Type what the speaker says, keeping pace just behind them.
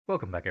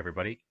Welcome back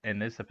everybody. In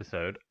this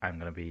episode I'm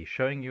going to be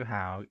showing you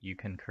how you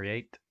can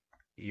create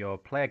your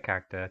player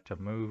character to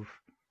move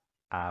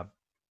uh,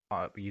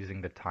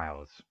 using the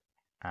tiles.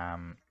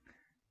 Um,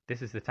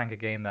 this is the tanker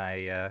game that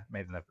I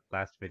made in the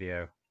last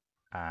video,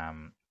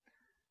 um,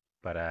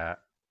 but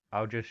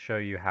I'll just show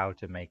you how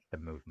to make the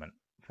movement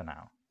for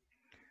now.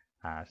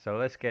 So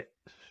let's get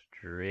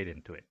straight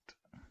into it.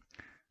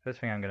 First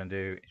thing I'm going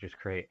to do is just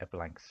create a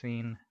blank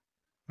scene.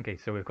 Okay,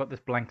 so we've got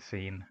this blank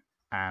scene,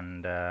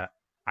 and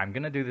I'm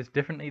going to do this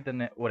differently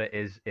than what it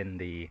is in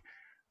the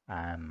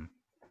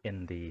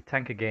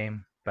tanker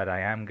game, but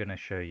I am going to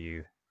show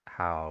you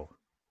how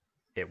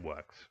it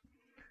works.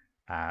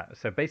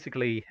 So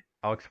basically,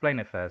 I'll explain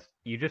it first.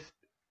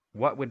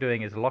 What we're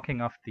doing is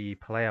locking off the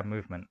player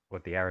movement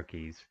with the arrow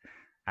keys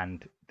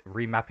and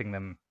remapping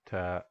them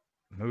to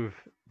move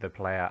the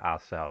player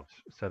ourselves,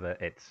 so that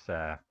it's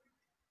so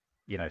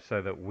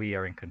that we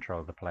are in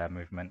control of the player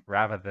movement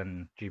rather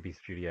than GB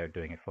Studio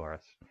doing it for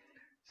us.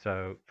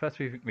 So first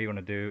thing we want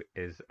to do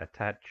is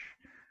attach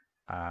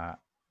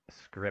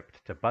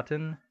script to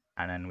button,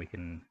 and then we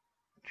can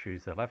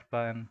choose the left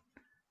button.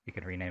 We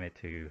can rename it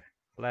to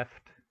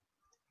left.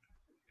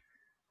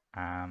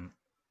 And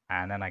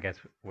then I guess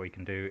what we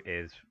can do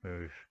is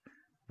move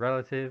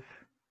relative,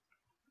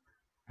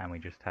 and we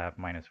just have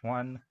 -1.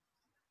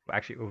 Well,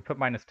 actually, we'll put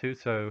 -2,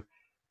 so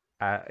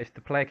if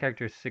the player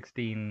character is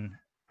 16,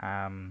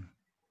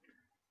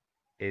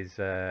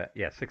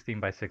 16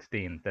 by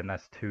 16, then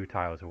that's 2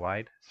 tiles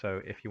wide.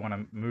 So if you want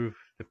to move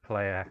the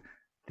player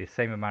the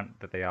same amount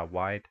that they are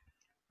wide,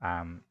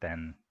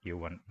 then you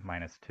want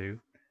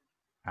 -2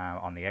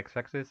 on the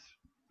x-axis.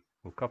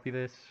 We'll copy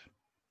this.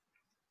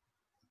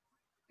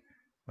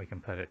 We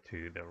can put it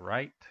to the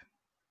right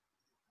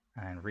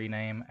and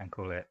rename and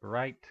call it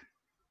right.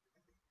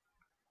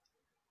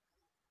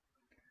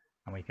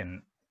 And we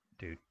can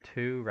do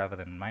 2 rather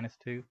than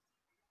 -2.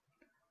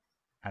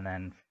 And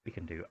then we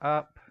can do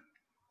up.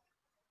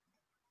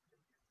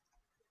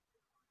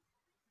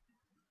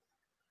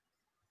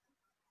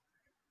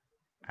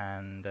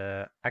 And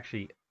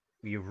actually,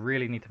 you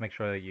really need to make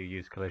sure that you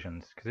use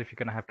collisions, because if you're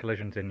going to have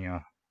collisions in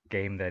your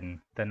game,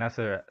 then that's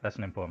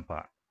an important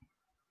part.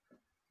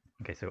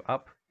 Okay, so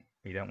up,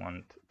 we don't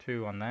want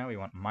 2 on there, we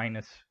want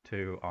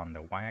 -2 on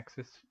the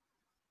y-axis.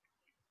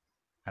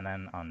 And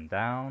then on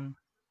down,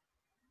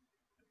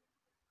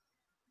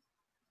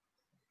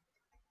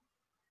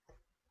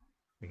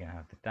 we can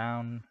have the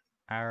down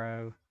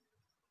arrow,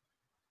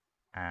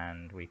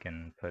 and we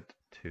can put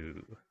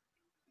 2.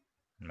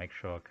 And make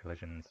sure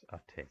collisions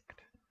are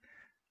ticked.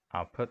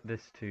 I'll put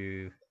this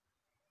to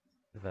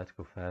the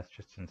vertical first,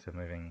 just since we're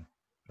moving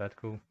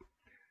vertical.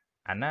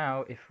 And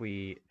now, if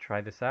we try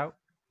this out,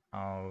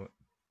 I'll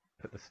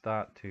put the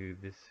start to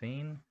this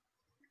scene.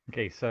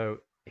 Okay,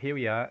 so here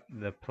we are.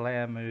 The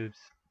player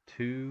moves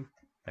 2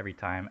 every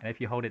time, and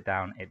if you hold it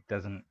down, it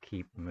doesn't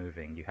keep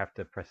moving. You have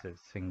to press it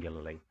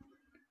singularly,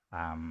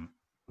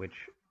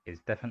 which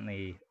is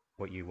definitely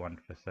what you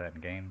want for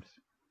certain games.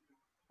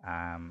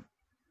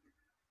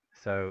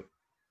 So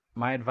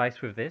my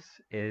advice with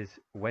this is,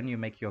 when you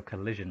make your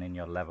collision in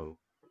your level,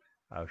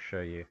 I'll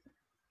show you,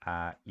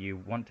 you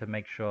want to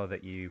make sure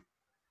that you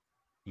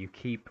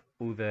keep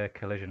all the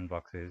collision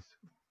boxes.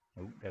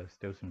 Oh, there's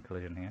still some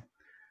collision here.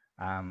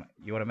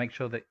 You want to make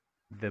sure that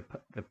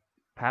the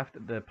path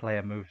that the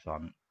player moves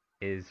on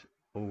is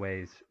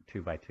always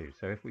 2 by 2.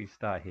 So if we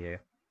start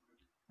here,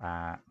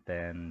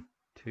 then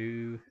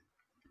 2.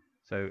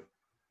 So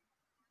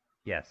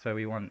yeah, so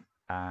we want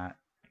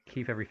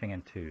keep everything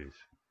in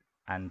 2s.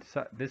 And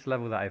so this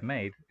level that I've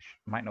made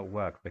might not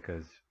work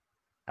because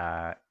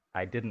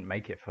I didn't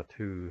make it for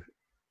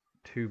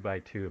 2 by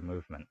 2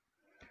 movement.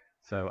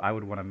 So I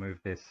would want to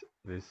move this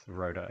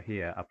rotor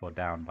here up or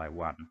down by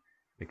 1,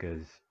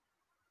 because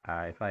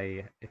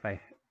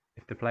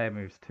if the player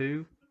moves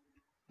 2,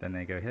 then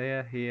they go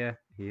here, here,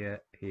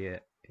 here,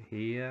 here,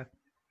 here,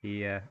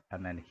 here,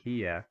 and then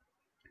here,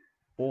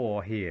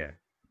 or here.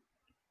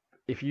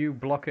 If you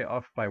block it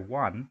off by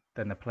 1,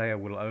 then the player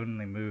will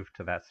only move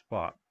to that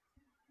spot,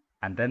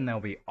 and then they'll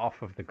be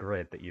off of the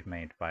grid that you've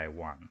made by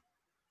 1.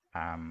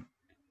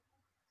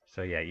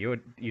 So yeah, you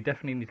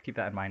definitely need to keep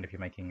that in mind if you're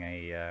making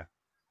a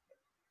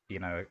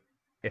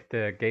if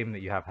the game that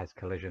you have has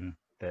collision,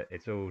 that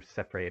it's all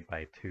separated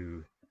by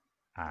 2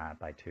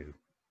 by 2.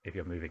 If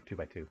you're moving 2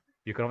 by 2,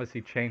 you can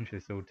obviously change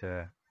this all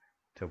to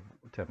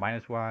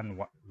 -1,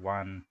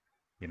 1,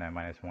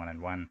 -1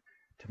 and 1,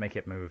 to make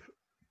it move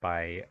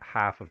by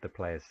half of the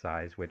player's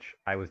size, which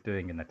I was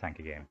doing in the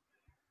tanker game.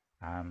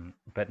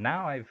 But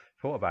now I've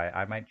thought about it,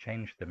 I might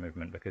change the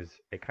movement, because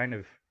it kind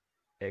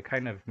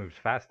of moves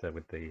faster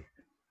with the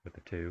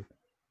 2,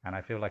 and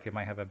I feel like it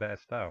might have a better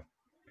style.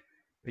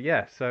 But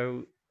yeah,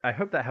 so I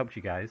hope that helped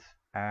you guys.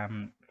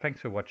 Thanks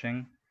for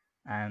watching,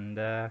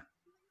 and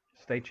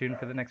stay tuned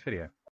for the next video.